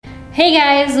Hey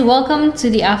guys, welcome to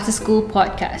the After School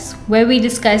Podcast, where we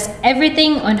discuss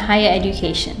everything on higher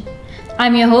education.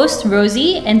 I'm your host,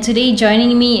 Rosie, and today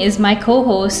joining me is my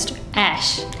co-host,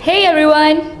 Ash. Hey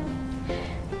everyone!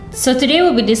 So today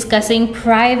we'll be discussing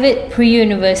private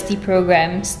pre-university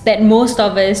programs that most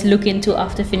of us look into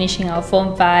after finishing our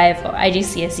Form 5 or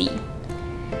IGCSE.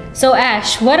 So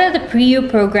Ash, what are the pre-U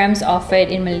programs offered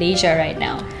in Malaysia right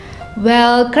now?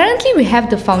 Well, currently we have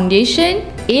the Foundation,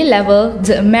 A-Level,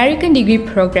 the American Degree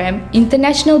Program,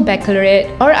 International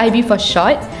Baccalaureate or IB for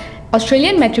short,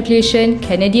 Australian Matriculation,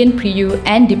 Canadian Pre-U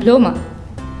and Diploma.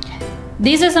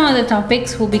 These are some of the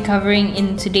topics we'll be covering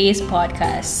in today's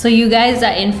podcast, so you guys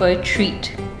are in for a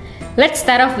treat. Let's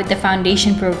start off with the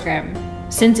Foundation program,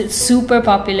 since it's super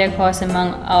popular course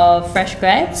among our fresh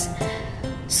grads.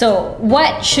 So,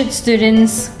 what should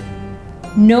students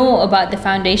know about the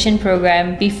Foundation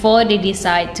program before they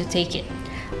decide to take it?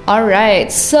 Alright,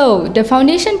 so the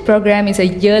Foundation program is a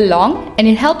year long and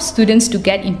it helps students to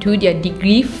get into their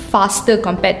degree faster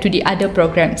compared to the other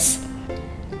programs.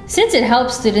 Since it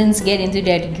helps students get into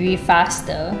their degree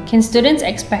faster, can students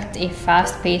expect a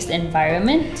fast-paced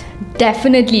environment?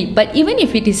 Definitely, but even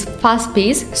if it is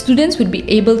fast-paced, students would be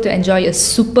able to enjoy a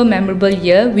super memorable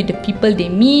year with the people they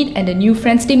meet and the new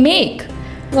friends they make.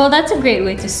 Well, that's a great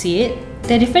way to see it.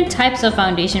 There are different types of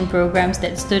foundation programs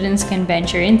that students can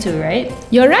venture into, right?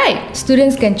 You're right.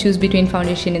 Students can choose between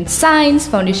foundation in science,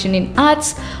 foundation in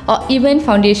arts, or even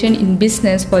foundation in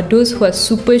business for those who are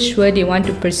super sure they want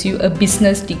to pursue a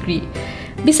business degree.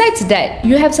 Besides that,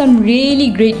 you have some really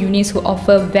great unis who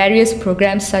offer various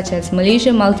programs such as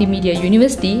Malaysia Multimedia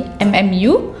University,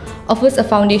 MMU, offers a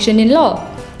foundation in law.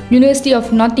 University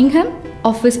of Nottingham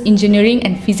offers engineering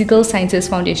and physical sciences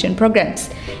foundation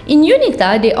programs. In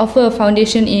UNITA, they offer a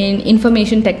foundation in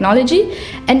information technology,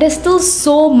 and there's still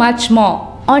so much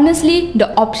more. Honestly,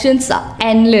 the options are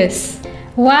endless.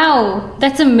 Wow,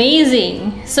 that's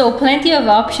amazing! So plenty of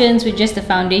options with just the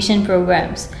foundation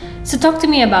programs. So talk to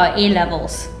me about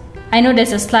A-levels. I know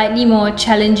there's a slightly more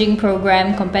challenging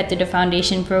program compared to the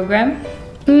foundation program.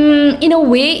 In a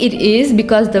way it is,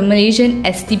 because the Malaysian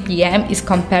STPM is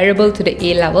comparable to the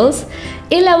A-levels.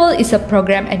 A-level is a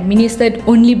program administered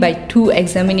only by two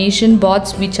examination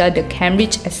boards, which are the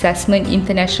Cambridge Assessment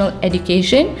International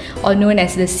Education, or known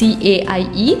as the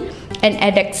CAIE, and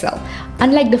Edexcel,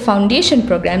 unlike the foundation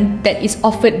program that is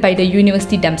offered by the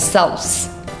university themselves.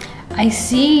 I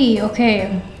see,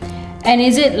 okay. And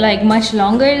is it like much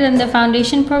longer than the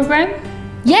foundation program?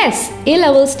 Yes,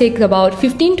 A-levels take about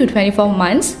 15 to 24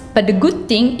 months, but the good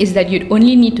thing is that you'd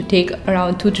only need to take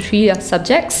around 2 to 3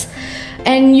 subjects.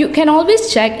 And you can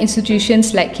always check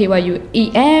institutions like KYU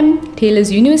EM,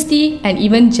 Taylor's University, and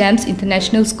even GEMS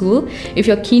International School if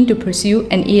you're keen to pursue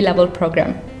an A-level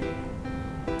program.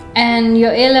 And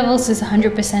your A-levels is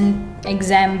 100%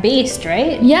 exam-based,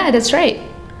 right? Yeah, that's right.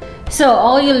 So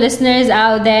all you listeners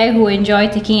out there who enjoy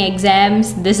taking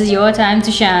exams, this is your time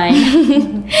to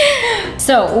shine.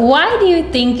 So why do you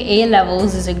think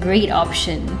A-levels is a great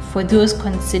option for those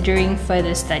considering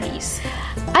further studies?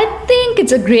 I think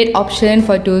it's a great option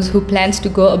for those who plans to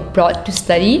go abroad to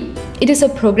study. It is a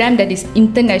program that is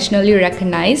internationally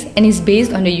recognized and is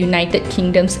based on the United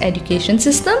Kingdom's education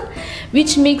system,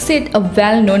 which makes it a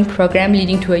well-known program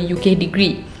leading to a UK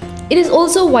degree. It is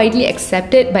also widely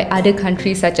accepted by other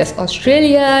countries such as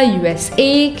Australia,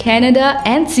 USA, Canada,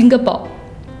 and Singapore.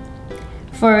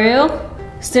 For real?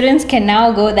 Students can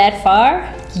now go that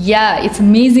far? Yeah, it's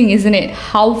amazing, isn't it?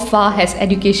 How far has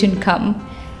education come?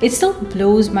 It still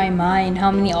blows my mind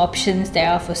how many options there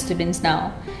are for students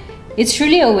now. It's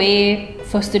truly a way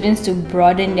for students to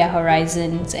broaden their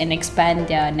horizons and expand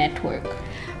their network.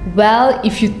 Well,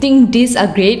 if you think these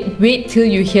are great, wait till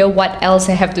you hear what else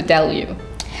I have to tell you.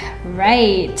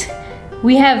 Right.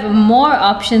 We have more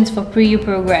options for pre-U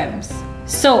programs.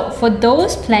 So, for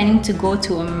those planning to go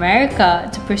to America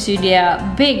to pursue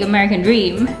their big American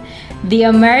dream, the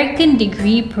American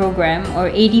Degree Program, or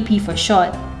ADP for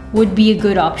short, would be a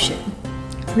good option.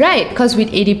 Right, because with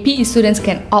ADP, students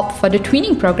can opt for the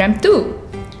twinning program too.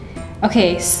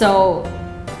 Okay, so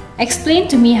explain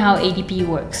to me how ADP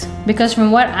works, because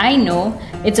from what I know,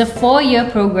 it's a 4-year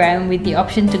program with the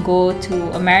option to go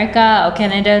to America or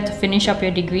Canada to finish up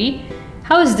your degree.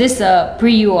 How is this a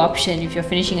pre-U option if you're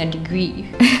finishing a degree?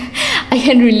 I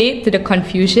can relate to the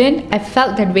confusion. I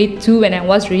felt that way too when I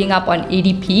was reading up on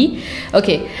ADP.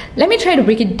 Okay, let me try to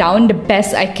break it down the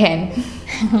best I can.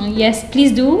 Yes,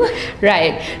 please do.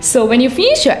 Right, so when you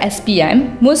finish your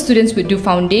SPM, most students would do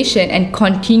foundation and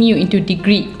continue into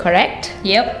degree, correct?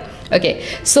 Yep. Okay,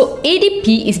 so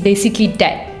ADP is basically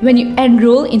that. When you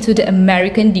enroll into the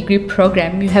American degree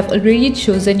program, you have already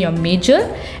chosen your major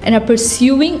and are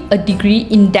pursuing a degree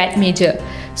in that major.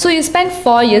 So you spend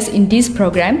 4 years in this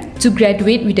program to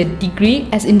graduate with a degree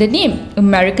as in the name,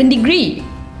 American degree.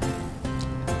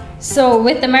 So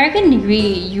with American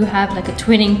degree, you have like a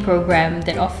twinning program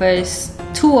that offers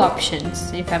 2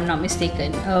 options, if I'm not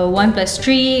mistaken,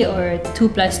 1+3 or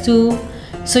 2+2.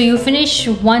 So you finish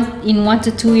in 1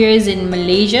 to 2 years in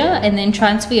Malaysia and then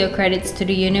transfer your credits to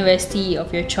the university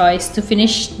of your choice to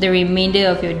finish the remainder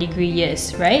of your degree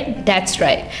years, right? That's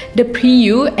right. The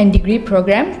pre-U and degree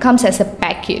program comes as a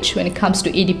package when it comes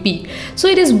to ADP. So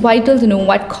it is vital to know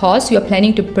what course you are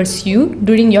planning to pursue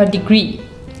during your degree.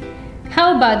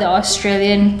 How about the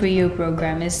Australian pre-U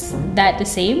program? Is that the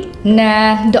same?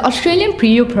 Nah, the Australian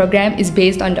pre-U program is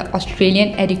based on the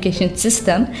Australian education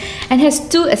system and has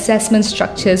 2 assessment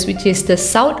structures, which is the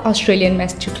South Australian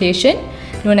Matriculation,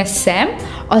 known as SAM,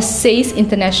 or SAYS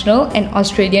International and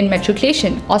Australian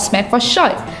Matriculation, AUSMAT for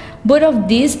short. Both of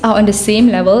these are on the same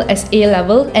level as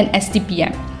A-level and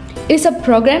STPM. It is a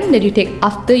program that you take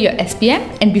after your SPM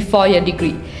and before your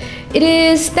degree. It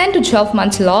is 10 to 12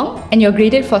 months long and you're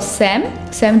graded for SAM,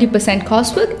 70%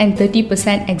 coursework and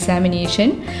 30%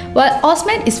 examination, while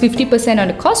AUSMAT is 50% on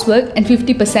the coursework and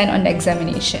 50% on the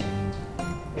examination.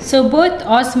 So both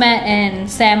AUSMAT and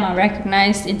SAM are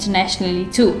recognized internationally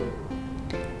too.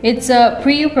 It's a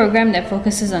pre-U program that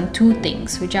focuses on 2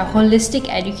 things, which are holistic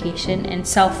education and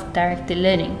self-directed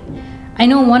learning. I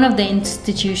know one of the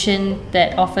institutions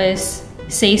that offers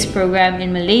SAYS program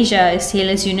in Malaysia is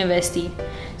Taylor's University.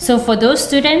 So for those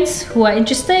students who are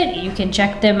interested, you can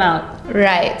check them out.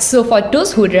 Right, so for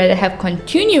those who would rather have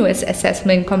continuous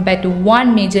assessment compared to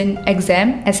one major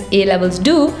exam as A-levels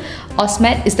do,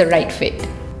 AUSMAT is the right fit.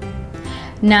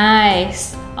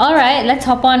 Nice. Alright, let's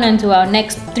hop on into our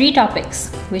next 3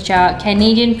 topics, which are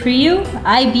Canadian pre-U,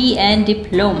 IB and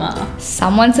Diploma.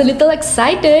 Someone's a little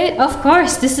excited. Of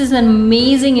course, this is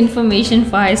amazing information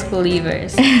for high school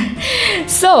leavers.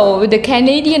 So, the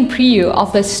Canadian pre-U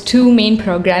offers 2 main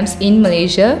programs in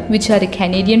Malaysia, which are the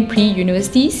Canadian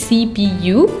Pre-University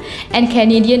CPU and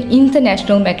Canadian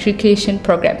International Matriculation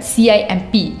Program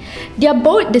CIMP. They are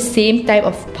both the same type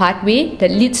of pathway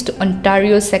that leads to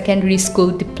Ontario Secondary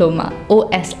School Diploma,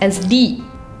 OSSD.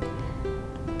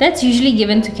 That's usually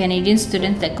given to Canadian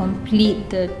students that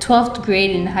complete the 12th grade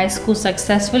in high school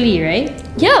successfully, right?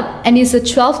 Yeah, and it's a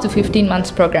 12 to 15 months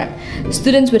program.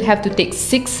 Students would have to take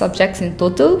 6 subjects in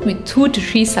total with 2 to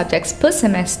 3 subjects per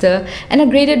semester and are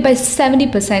graded by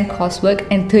 70% coursework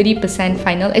and 30%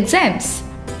 final exams.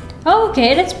 Oh,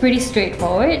 okay, that's pretty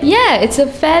straightforward. Yeah, it's a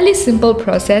fairly simple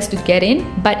process to get in,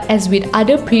 but as with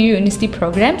other pre-university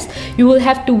programs, you will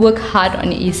have to work hard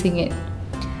on acing it.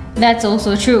 That's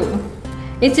also true.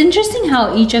 It's interesting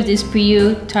how each of these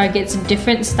pre-U targets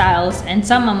different styles and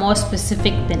some are more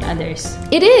specific than others.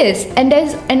 It is, and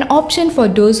there's an option for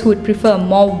those who would prefer a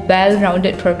more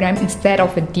well-rounded program instead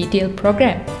of a detailed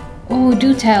program. Oh,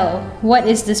 do tell. What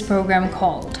is this program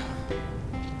called?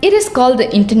 It is called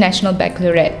the International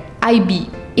Baccalaureate, IB.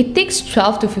 It takes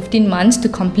 12 to 15 months to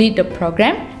complete the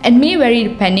program and may vary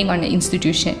depending on the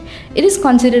institution. It is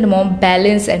considered a more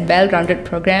balanced and well-rounded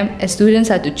program as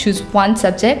students are to choose one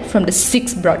subject from the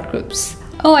 6 broad groups.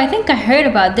 Oh, I think I heard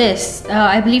about this.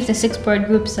 I believe the 6 broad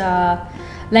groups are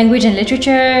language and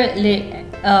literature,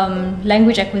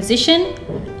 language acquisition,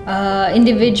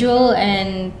 individual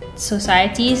and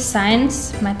society,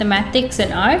 science, mathematics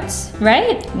and arts,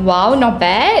 right? Wow, not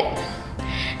bad!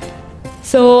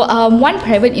 So, one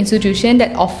private institution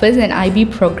that offers an IB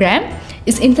program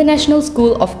is International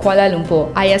School of Kuala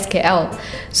Lumpur, ISKL.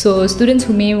 So, students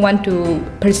who may want to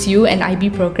pursue an IB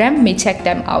program may check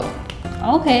them out.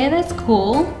 Okay, that's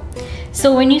cool.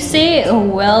 So, when you say a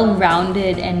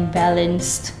well-rounded and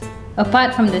balanced,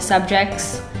 apart from the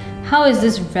subjects, how is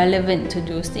this relevant to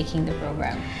those taking the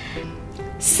program?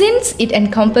 Since it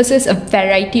encompasses a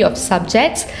variety of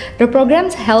subjects, the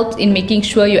program helps in making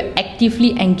sure you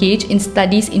actively engage in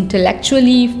studies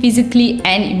intellectually, physically,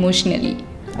 and emotionally.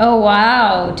 Oh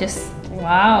wow, just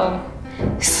wow.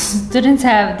 Students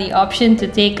have the option to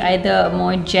take either a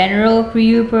more general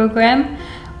pre-U program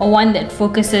or one that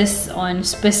focuses on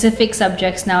specific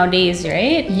subjects nowadays,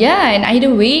 right? Yeah, and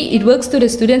either way, it works to the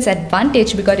students'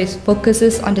 advantage because it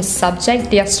focuses on the subject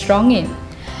they are strong in.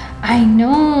 I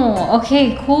know.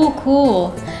 Okay,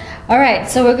 cool. Alright,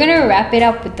 so we're gonna wrap it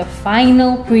up with the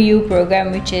final pre-U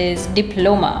program, which is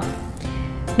Diploma.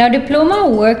 Now, Diploma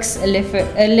works a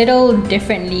little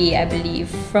differently, I believe,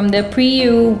 from the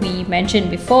pre-U we mentioned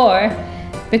before,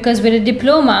 because with a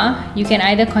Diploma, you can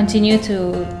either continue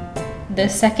to the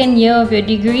second year of your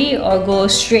degree or go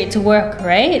straight to work,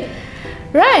 right?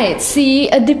 Right. See,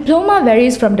 a diploma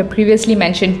varies from the previously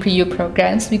mentioned pre-U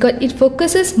programs because it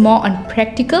focuses more on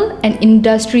practical and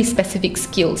industry-specific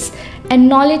skills and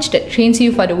knowledge that trains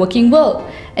you for the working world.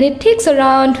 And it takes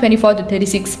around 24 to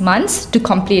 36 months to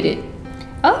complete it.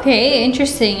 Okay,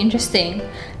 interesting.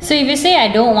 So if you say I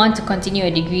don't want to continue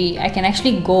a degree, I can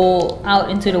actually go out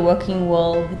into the working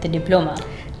world with the diploma.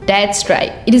 That's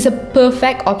right. It is a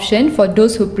perfect option for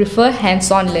those who prefer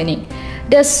hands-on learning.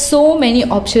 There's so many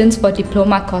options for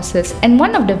diploma courses, and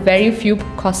one of the very few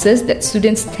courses that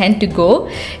students tend to go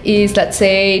is, let's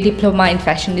say, diploma in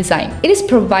fashion design. It is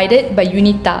provided by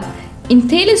UNITA. In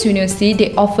Taylor's University,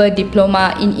 they offer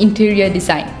diploma in interior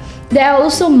design. There are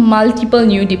also multiple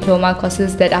new diploma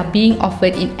courses that are being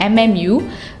offered in MMU,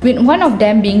 with one of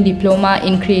them being diploma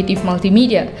in creative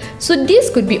multimedia. So these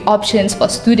could be options for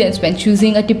students when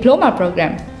choosing a diploma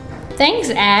program. Thanks,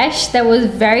 Ash. That was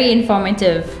very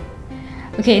informative.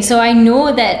 Okay, so I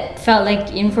know that felt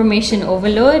like information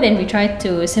overload, and we tried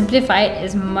to simplify it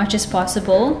as much as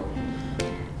possible.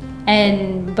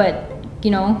 But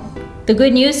the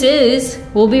good news is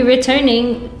we'll be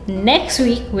returning next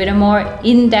week with a more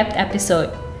in-depth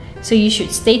episode. So you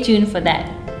should stay tuned for that.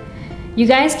 You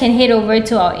guys can head over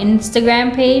to our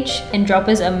Instagram page and drop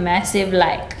us a massive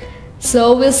like.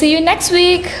 So we'll see you next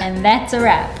week. And that's a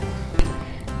wrap.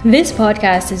 This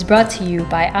podcast is brought to you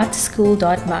by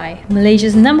afterschool.my,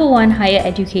 Malaysia's #1 higher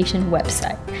education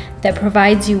website that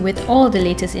provides you with all the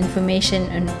latest information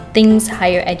on things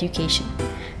higher education.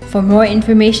 For more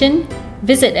information,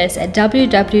 visit us at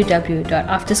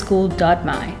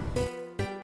www.afterschool.my.